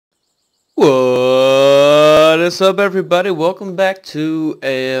What is up, everybody? Welcome back to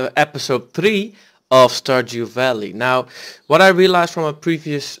episode 3 of Stardew Valley. Now, what I realized from my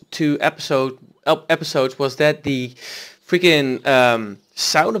previous two episodes was that the freaking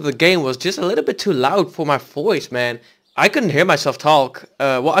sound of the game was just a little bit too loud for my voice, man. I couldn't hear myself talk.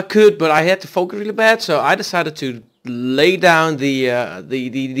 Well, I could, but I had to focus really bad, so I decided to lay down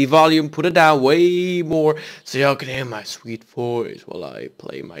the volume, put it down way more so y'all can hear my sweet voice while I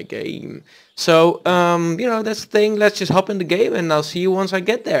play my game. So, that's the thing. Let's just hop in the game and I'll see you once I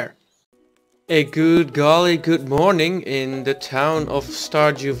get there. A good golly good morning in the town of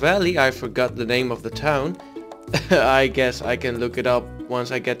Stardew Valley. I forgot the name of the town. I guess I can look it up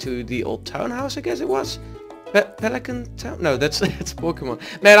once I get to the old townhouse, I guess it was. Pelican Town? No, that's Pokemon.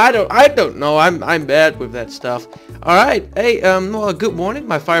 Man, I don't know. I'm bad with that stuff. All right. Hey, well, good morning.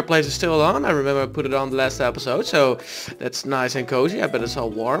 My fireplace is still on. I remember I put it on the last episode, so that's nice and cozy. I bet it's all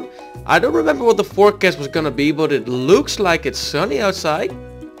warm. I don't remember what the forecast was gonna be, but it looks like it's sunny outside.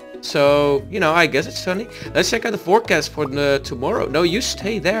 So, I guess it's sunny. Let's check out the forecast for tomorrow. No, you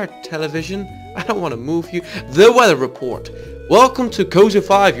stay there, television. I don't want to move you. The weather report. Welcome to Cozy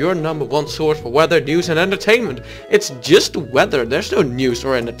 5, your #1 source for weather, news and entertainment. It's just weather. There's no news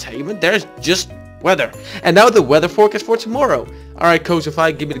or entertainment. There's just weather. And now the weather forecast for tomorrow. Alright, Cozy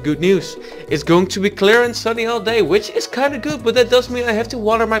 5, give me the good news. It's going to be clear and sunny all day, which is kind of good, but that does mean I have to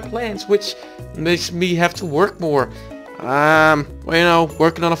water my plants, which makes me have to work more.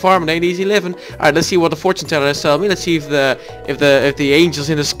 Working on a farm, it ain't easy living. Alright, let's see what the fortune teller has told me. Let's see if the angels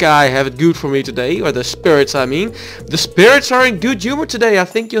in the sky have it good for me today, or the spirits, I mean. The spirits are in good humor today. I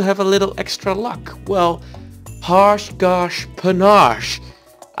think you'll have a little extra luck. Well, harsh gosh panache.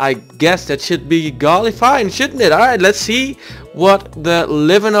 I guess that should be golly fine, shouldn't it? Alright, let's see what the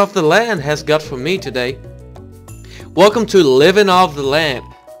living of the land has got for me today. Welcome to Living of the Land.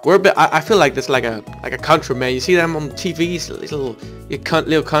 I feel like this like a country man. You see them on TV, he's little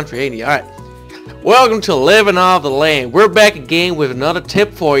country, ain't he? Alright. Welcome to Living Off the Land. We're back again with another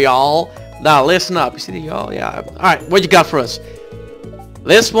tip for y'all. Now listen up. You see the y'all? Yeah. Alright, what you got for us?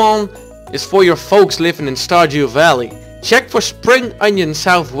 This one is for your folks living in Stardew Valley. Check for spring onions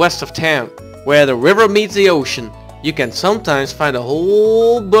southwest of town, where the river meets the ocean. You can sometimes find a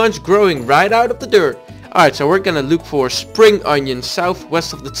whole bunch growing right out of the dirt. Alright, so we're gonna look for spring onions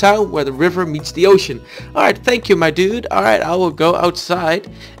southwest of the town where the river meets the ocean. Alright, thank you, my dude. Alright, I will go outside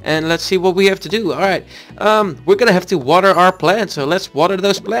and let's see what we have to do. Alright, we're gonna have to water our plants, so let's water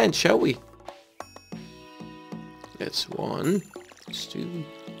those plants, shall we? That's one. That's two.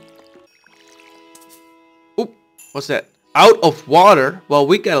 Oop, what's that? Out of water? Well,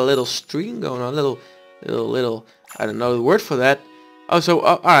 we got a little stream going on, little, I don't know the word for that. Oh, so,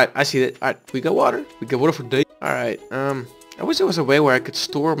 alright, I see that. Alright, we got water. We got water for days. Alright, I wish there was a way where I could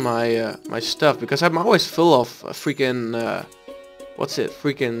store my, my stuff, because I'm always full of freaking,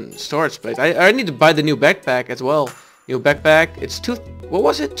 freaking storage space. I need to buy the new backpack as well. New backpack, it's what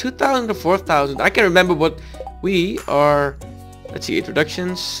was it? 2,000 or 4,000? I can't remember what we are. Let's see,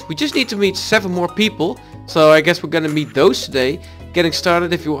 introductions. We just need to meet 7 more people, so I guess we're gonna meet those today. Getting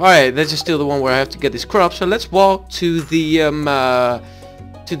started if you... Alright, this is still the one where I have to get this crop. So let's walk to the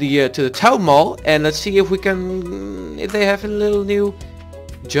town mall and let's see if we can... if they have a little new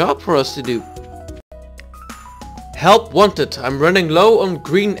job for us to do. Help wanted. I'm running low on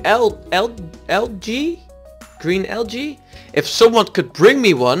green algae? Green algae? If someone could bring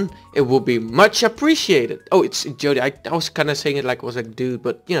me one, it would be much appreciated. Oh, it's Jody. I was kind of saying it like it was a dude,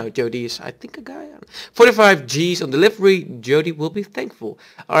 but Jody is, I think, a guy. 45 G's on delivery. Jody will be thankful.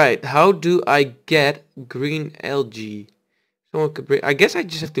 Alright, how do I get green algae? Someone could bring... I guess I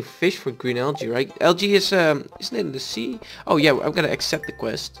just have to fish for green algae, right? Algae is, isn't it in the sea? Oh, yeah, I'm gonna accept the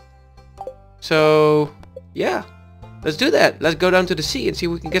quest. So, yeah. Let's do that. Let's go down to the sea and see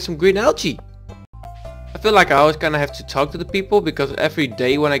if we can get some green algae. I feel like I always kind of have to talk to the people, because every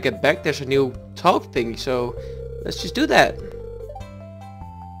day when I get back there's a new talk thing, so let's just do that.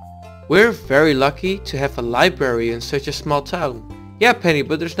 We're very lucky to have a library in such a small town. Yeah, Penny,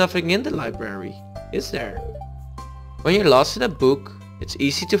 but there's nothing in the library, is there? When you're lost in a book, it's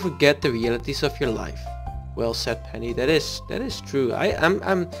easy to forget the realities of your life. Well said, Penny. That is true.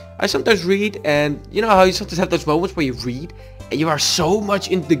 I sometimes read, and you know how you sometimes have those moments where you read and you are so much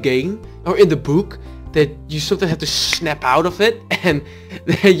in the game or in the book that you sometimes have to snap out of it, and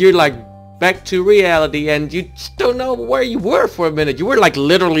then you're like back to reality and you just don't know where you were for a minute. You were like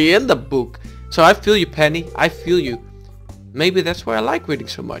literally in the book. So I feel you, Penny. I feel you. Maybe that's why I like reading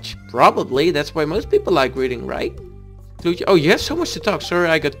so much. Probably that's why most people like reading, right? Oh, you have so much to talk. Sorry,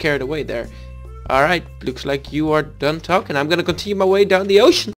 I got carried away there. Alright, looks like you are done talking. I'm gonna continue my way down the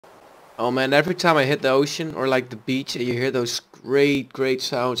ocean. Oh man, every time I hit the ocean or like the beach and you hear those great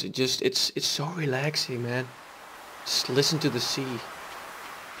sounds, it's so relaxing, man. Just listen to the sea.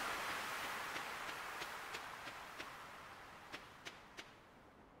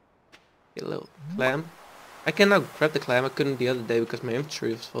 Get a little clam. I can now grab the clam. I couldn't the other day because my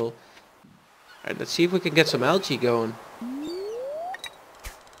inventory was full. Alright, let's see if we can get some algae going.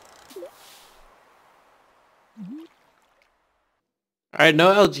 Alright,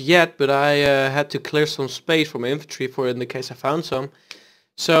 no algae yet, but I had to clear some space for my inventory for in the case I found some.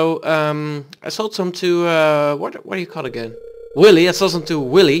 So, I sold some to, what do you call it again? Willy. I sold some to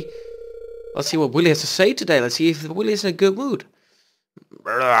Willy. Let's see what Willy has to say today. Let's see if Willy is in a good mood.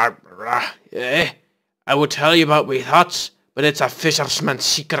 Yeah, I would tell you about my thoughts, but it's a fisherman's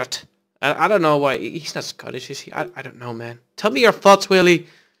secret. I don't know why. He's not Scottish, is he? I don't know, man. Tell me your thoughts, Willy.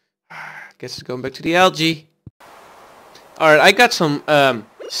 Guess it's going back to the algae. Alright, I got some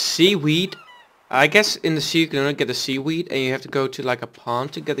seaweed. I guess in the sea you can only get the seaweed and you have to go to like a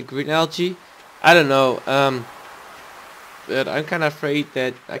pond to get the green algae. I don't know. But I'm kinda afraid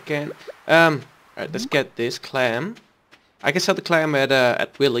that I can't. Alright, let's get this clam. I can sell the clam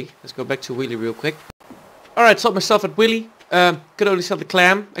at Willy. Let's go back to Willy real quick. Alright, sold myself at Willy. Could only sell the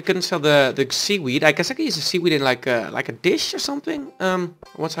clam. I couldn't sell the seaweed. I guess I could use the seaweed in like a dish or something.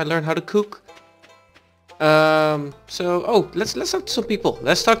 Once I learn how to cook. Let's talk to some people.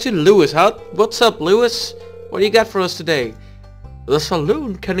 Let's talk to Lewis. What's up, Lewis? What do you got for us today? The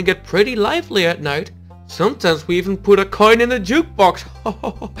saloon can get pretty lively at night. Sometimes we even put a coin in the jukebox.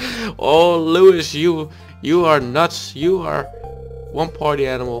 Oh, Lewis, you are nuts. You are one party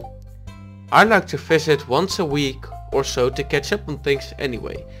animal. I like to visit once a week or so to catch up on things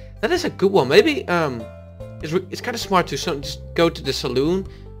anyway. That is a good one. Maybe it's kind of smart to just go to the saloon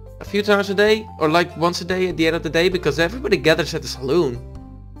a few times a day, or like once a day at the end of the day, because everybody gathers at the saloon.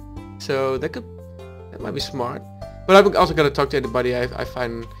 So that might be smart. But I'm also gonna talk to anybody I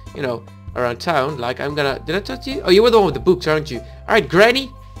find, you know, around town. Like did I talk to you? Oh, you were the one with the books, aren't you? Alright, Granny.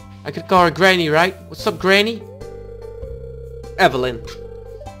 I could call her Granny, right? What's up, Granny? Evelyn.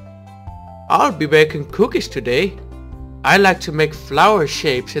 I'll be baking cookies today. I like to make flower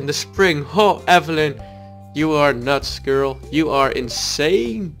shapes in the spring. Oh, Evelyn, you are nuts, girl. You are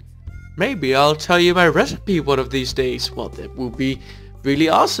insane. Maybe I'll tell you my recipe one of these days. Well, that would be really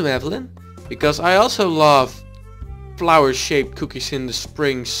awesome, Evelyn. Because I also love flower-shaped cookies in the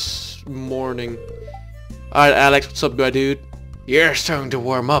spring morning. Alright, Alex, what's up, my dude? You're starting to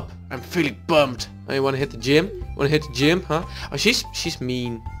warm up. I'm feeling bummed. Oh, you wanna hit the gym? Wanna hit the gym, huh? Oh, she's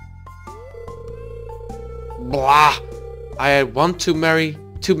mean. Blah. I had too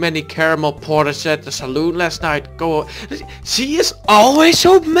many caramel porters at the saloon last night. Go. She is always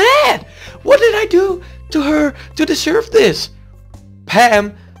so mad. What did I do to her to deserve this?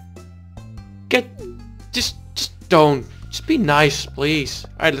 Pam, just don't. Just be nice, please.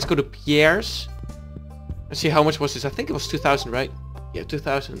 Alright, let's go to Pierre's. Let's see, how much was this? I think it was 2,000, right? Yeah,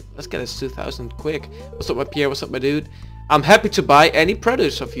 2,000. Let's get this 2,000 quick. What's up, my Pierre? What's up, my dude? I'm happy to buy any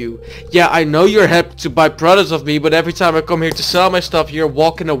produce of you. Yeah, I know you're happy to buy products of me, but every time I come here to sell my stuff, you're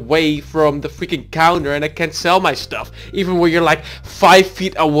walking away from the freaking counter and I can't sell my stuff. Even when you're like 5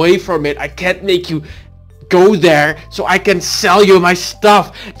 feet away from it, I can't make you go there so I can sell you my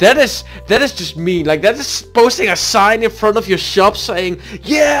stuff. That is just mean. Like, that is posting a sign in front of your shop saying,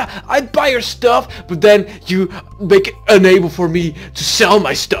 yeah, I buy your stuff, but then you make it unable for me to sell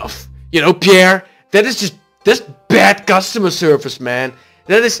my stuff. You know, Pierre, that's bad customer service, man.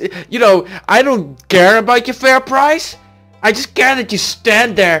 That is, you know, I don't care about your fair price. I just care that you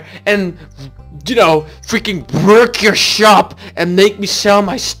stand there and, you know, freaking work your shop and make me sell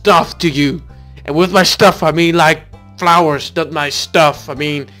my stuff to you. And with my stuff, I mean like flowers, not my stuff. I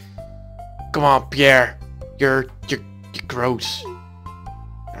mean, come on, Pierre, you're gross.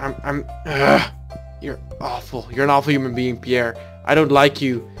 You're awful. You're an awful human being, Pierre. I don't like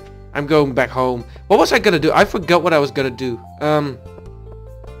you. I'm going back home. What was I gonna do? I forgot what I was gonna do. Oh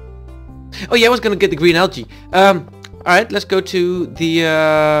yeah, I was gonna get the green algae. Alright, let's go to the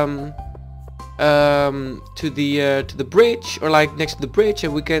to the bridge, or like next to the bridge,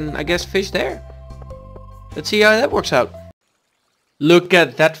 and we can, I guess, fish there. Let's see how that works out. Look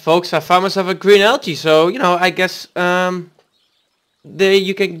at that, folks. I found myself a green algae. So, you know, I guess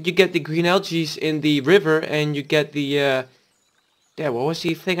you get the green algae in the river, and you get the yeah, what was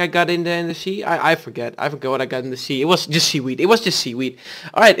the thing I got in the sea? I forget. I forgot what I got in the sea. It was just seaweed. It was just seaweed.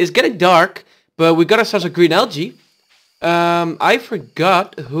 Alright, it's getting dark, but we got ourselves a green algae. I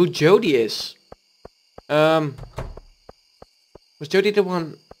forgot who Jody is. Was Jody the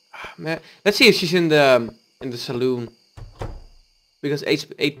one? Oh, man. Let's see if she's in the saloon. because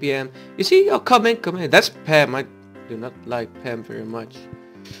 8 p.m. You see? Oh, come in, come in. That's Pam. I do not like Pam very much.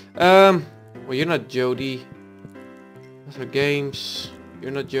 Well, you're not Jody. Those are games.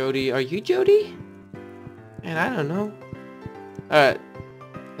 You're not Jody. Are you Jody? And I don't know. Alright.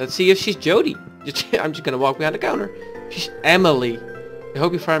 Let's see if she's Jody. I'm just gonna walk behind the counter. She's Emily. I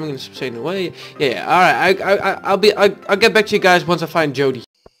hope you're farming in a sustainable way. Yeah. Alright. I'll get back to you guys once I find Jody.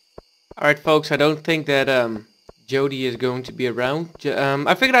 Alright, folks. I don't think that Jody is going to be around.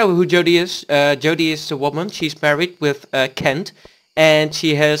 I figured out who Jody is. Jody is a woman. She's married with Kent, and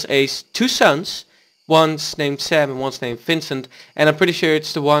she has two sons. One's named Sam and one's named Vincent. And I'm pretty sure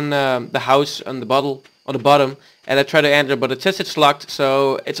it's the one, the house on the bottom. And I tried to enter, but it says it's locked.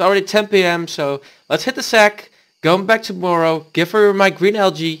 So it's already 10 p.m. So let's hit the sack. Going back tomorrow. Give her my green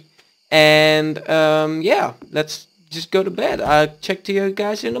algae. And yeah, let's just go to bed. I'll check to you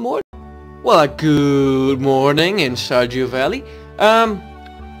guys in the morning. Well, good morning in Stardew Valley.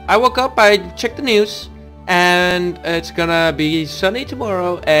 I woke up, I checked the news, and it's gonna be sunny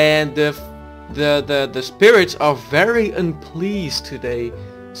tomorrow, and the spirits are very unpleased today.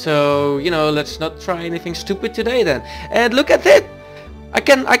 So, you know, let's not try anything stupid today then. And look at that! I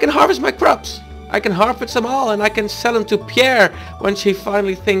can harvest my crops. I can harvest them all, and I can sell them to Pierre when she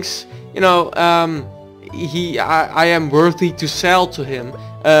finally thinks, you know, I am worthy to sell to him.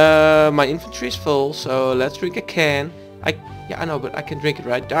 My inventory is full, so let's drink a can. Yeah, I know, but I can drink it,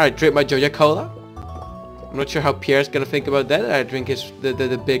 right? Alright, drink my Joja Cola. I'm not sure how Pierre's gonna think about that. I drink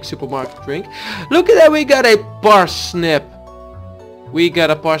the big supermarket drink. Look at that, we got a parsnip.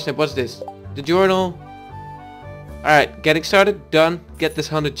 What's this? The journal. Alright, getting started, done. Get this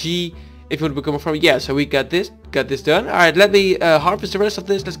 100G. If you want to become a farmer, yeah, so we got this done. Alright, let me harvest the rest of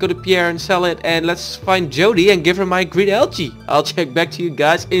this. Let's go to Pierre and sell it, and let's find Jody and give her my green algae. I'll check back to you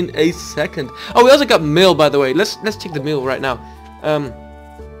guys in a second. Oh, we also got mail, by the way. Let's check the mail right now.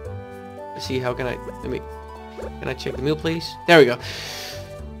 Let's see, how can I check the mail, please? There we go.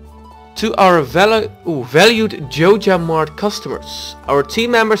 To our valued Joja Mart customers, our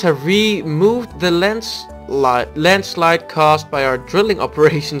team members have removed the landslide caused by our drilling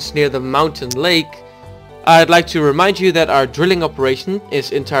operations near the mountain lake. I'd like to remind you that our drilling operation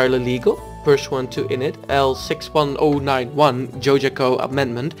is entirely legal, pursuant to INIT L61091 Jojaco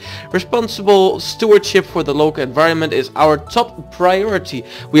Amendment. Responsible stewardship for the local environment is our top priority.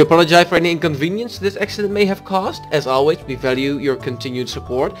 We apologize for any inconvenience this accident may have caused. As always, we value your continued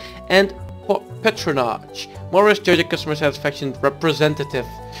support and patronage. Morris, Joja Customer Satisfaction Representative.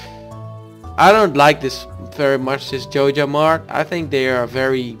 I don't like this very much, this Joja Mart. I think they are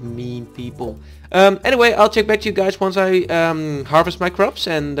very mean people. Anyway, I'll check back to you guys once I harvest my crops,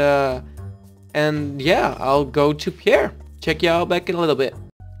 and yeah, I'll go to Pierre. Check y'all back in a little bit.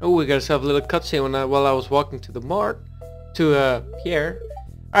 Oh, we got ourselves a little cutscene while I was walking to the mart, to Pierre.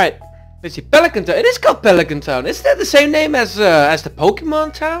 Alright, let's see, Pelican Town. It is called Pelican Town. Is that the same name as the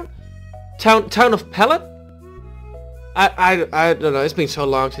Pokemon town? Town of Pellet? I don't know, it's been so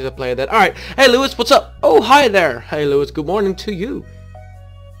long since I played that. Alright, hey Lewis, what's up? Oh, hi there. Hey Lewis, good morning to you.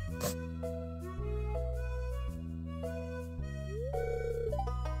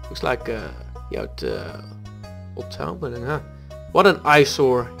 Looks like yeah, old town building, huh? What an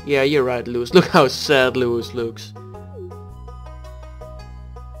eyesore. Yeah, you're right, Lewis. Look how sad Lewis looks.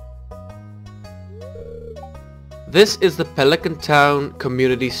 This is the Pelican Town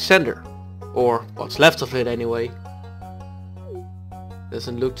Community Center, or what's left of it anyway.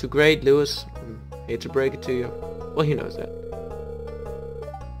 Doesn't look too great, Lewis. Hate to break it to you. Well, he knows that.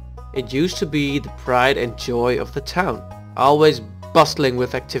 It used to be the pride and joy of the town, always bustling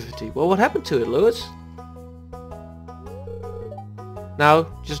with activity. Well, what happened to it, Lewis? Now,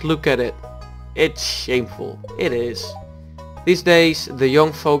 just look at it. It's shameful. It is. These days, the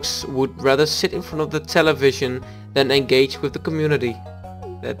young folks would rather sit in front of the television than engage with the community.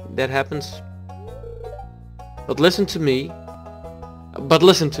 That happens. But listen to me.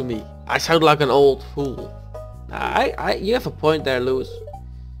 I sound like an old fool. You have a point there, Lewis.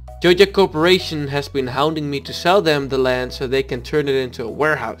 Joja Corporation has been hounding me to sell them the land so they can turn it into a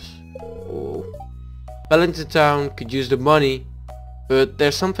warehouse. Oh. Pelican Town could use the money, but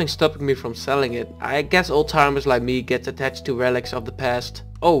there's something stopping me from selling it. I guess old-timers like me get attached to relics of the past.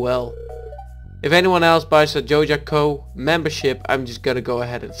 Oh well. If anyone else buys a Joja Co membership, I'm just gonna go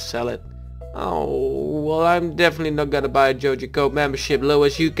ahead and sell it. Oh, well, I'm definitely not gonna buy a Joja Co membership,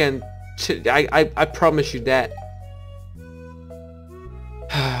 Lewis. You can... I promise you that.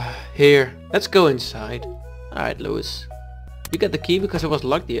 Here, let's go inside. Alright, Lewis. You got the key because it was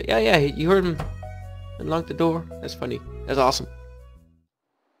locked here. Yeah, you heard him unlock the door. That's funny. That's awesome.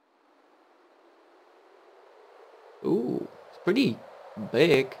 Ooh, it's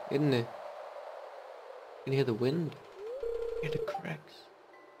big, isn't it? Can you hear the wind? Hear the cracks.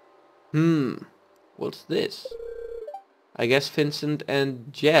 What's this? I guess Vincent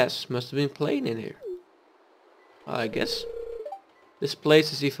and Jess must have been playing in here. I guess this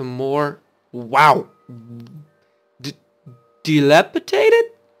place is even more... Wow! Dilapidated?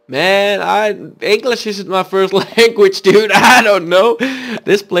 Man, English isn't my first language, dude. I don't know.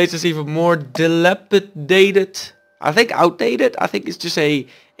 This place is even more dilapidated. I think outdated. I think it's just a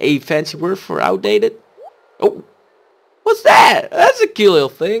fancy word for outdated. Oh, what's that? That's a cute little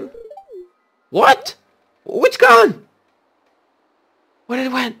thing. What? Which gone? Where did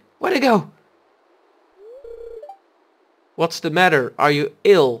it went? Where'd it go? What's the matter? Are you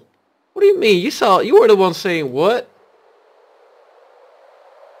ill? What do you mean? You were the one saying what?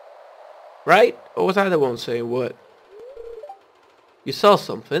 Right? Or was I the one saying what? You saw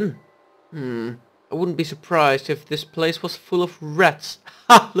something? I wouldn't be surprised if this place was full of rats.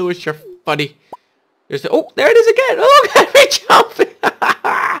 Ha, Louis, you're funny. Oh, there it is again. Oh, look at me jumping.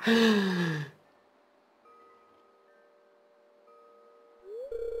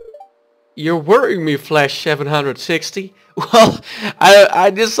 You're worrying me, Flash 760. Well,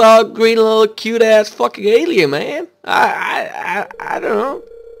 I just saw a green little cute ass fucking alien, man. I don't know.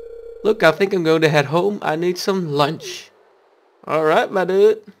 Look, I think I'm going to head home. I need some lunch. Alright, my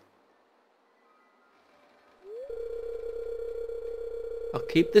dude. I'll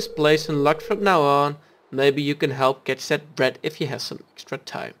keep this place unlocked from now on. Maybe you can help catch that bread if you have some extra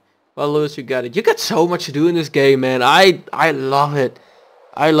time. Well, Lewis, you got it. You got so much to do in this game, man. I love it.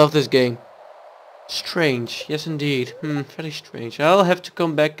 I love this game. Strange. Yes, indeed. Very strange. I'll have to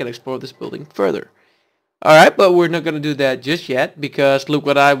come back and explore this building further. Alright, but we're not gonna do that just yet, because look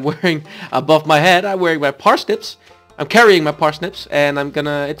what I'm wearing above my head. I'm wearing my parsnips. I'm carrying my parsnips, and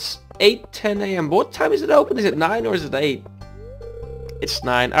it's 8:10 a.m. What time is it open? Is it 9 or is it 8? It's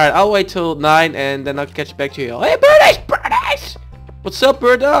 9. Alright, I'll wait till 9, and then I'll catch back to you all. Hey, birdies! Birdies! What's up,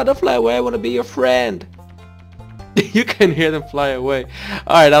 bird? Oh, don't fly away. I want to be your friend. You can hear them fly away.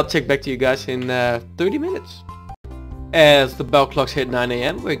 Alright, I'll check back to you guys in 30 minutes. As the bell clocks hit 9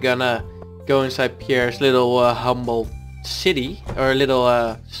 a.m., we're gonna go inside Pierre's little humble city, or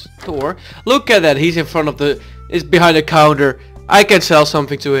little store. Look at that, he's in front of is behind the counter. I can sell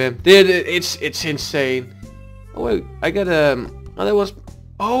something to him. It's insane. Oh wait, I got oh that was,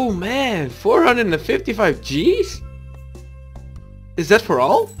 oh man, 455 G's? Is that for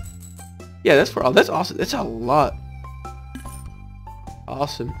all? Yeah, that's for all. That's awesome. That's a lot.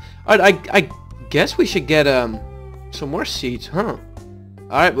 Awesome. Alright, I guess we should get some more seeds, huh?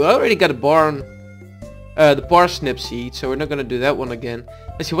 Alright, we already got the parsnip seed, so we're not gonna do that one again.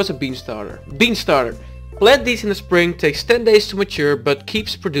 Let's see, what's a bean starter? Bean starter. Plant these in the spring, takes 10 days to mature, but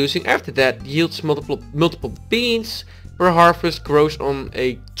keeps producing after that. Yields multiple beans per harvest, grows on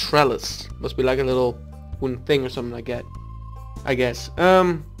a trellis. Must be like a little wooden thing or something like that, I guess.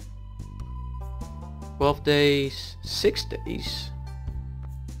 12 days, 6 days.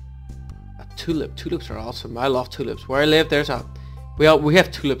 A tulip. Tulips are awesome. I love tulips. Where I live, we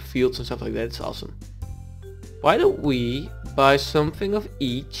have tulip fields and stuff like that. It's awesome. Why don't we buy something of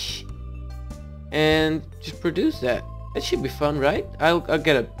each and just produce that? That should be fun, right? I'll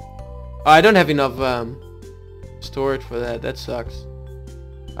get a... Oh, I don't have enough storage for that. That sucks.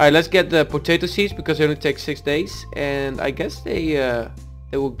 Alright, let's get the potato seeds because they only take 6 days, and I guess they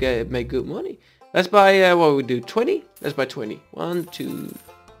will make good money. Let's buy what we do, 20? Let's buy 20. 1, 2,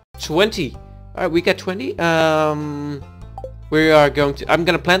 20. Alright, we got 20. I'm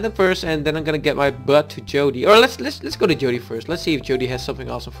gonna plant them first, and then I'm gonna get my butt to Jody. Or let's go to Jody first. Let's see if Jody has something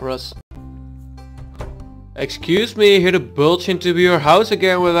awesome for us. Excuse me, here to bulge into your house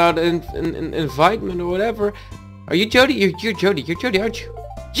again without invitement or whatever. Are you Jody? You're Jody. You're Jody, aren't you?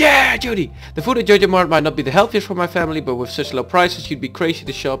 Yeah, Jody! The food at Jojo Mart might not be the healthiest for my family, but with such low prices, you'd be crazy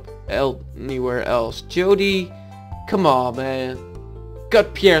to shop anywhere else. Jody, come on, man.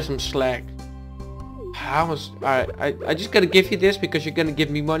 Cut Pierre some slack. Alright, I just gotta give you this because you're gonna give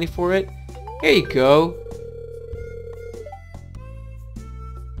me money for it. Here you go.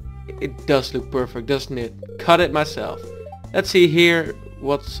 It does look perfect, doesn't it? Cut it myself. Let's see here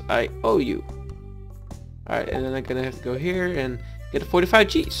what I owe you. Alright, and then I'm gonna have to go here and get the 45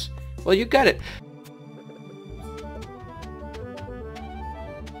 G's. Well, you got it.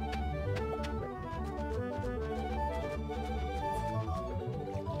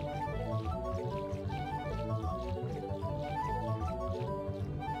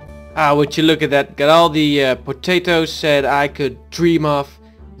 Would you look at that? Got all the potatoes that I could dream of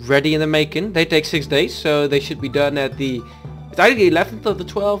ready in the making. They take 6 days, so they should be done at it's either the 11th or the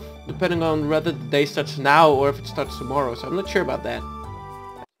 12th, depending on whether the day starts now or if it starts tomorrow, so I'm not sure about that.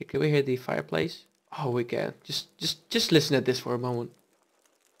 Can we hear the fireplace? Oh, we can. Just listen at this for a moment.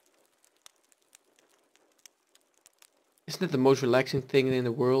 Isn't it the most relaxing thing in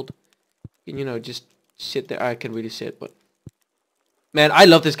the world? You know, just sit there. I can really sit, but man, I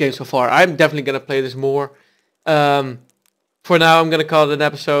love this game so far. I'm definitely gonna play this more. For now, I'm gonna call it an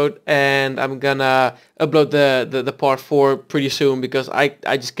episode, and I'm gonna upload the part 4 pretty soon because I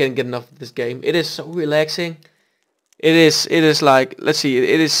just can't get enough of this game. It is so relaxing. It is like, let's see,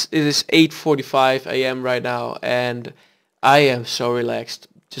 it is 8:45 a.m. right now, and I am so relaxed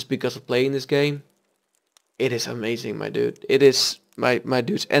just because of playing this game. It is amazing, my dude. It is my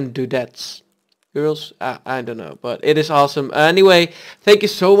dudes and dudettes. Girls, I don't know, but it is awesome. Anyway, thank you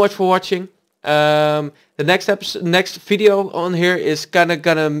so much for watching. The next episode, next video on here is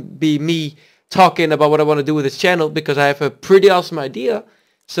gonna be me talking about what I want to do with this channel because I have a pretty awesome idea.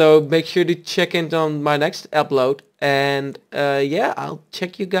 So make sure to check in on my next upload, and yeah, I'll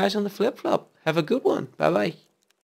check you guys on the flip flop. Have a good one. Bye bye.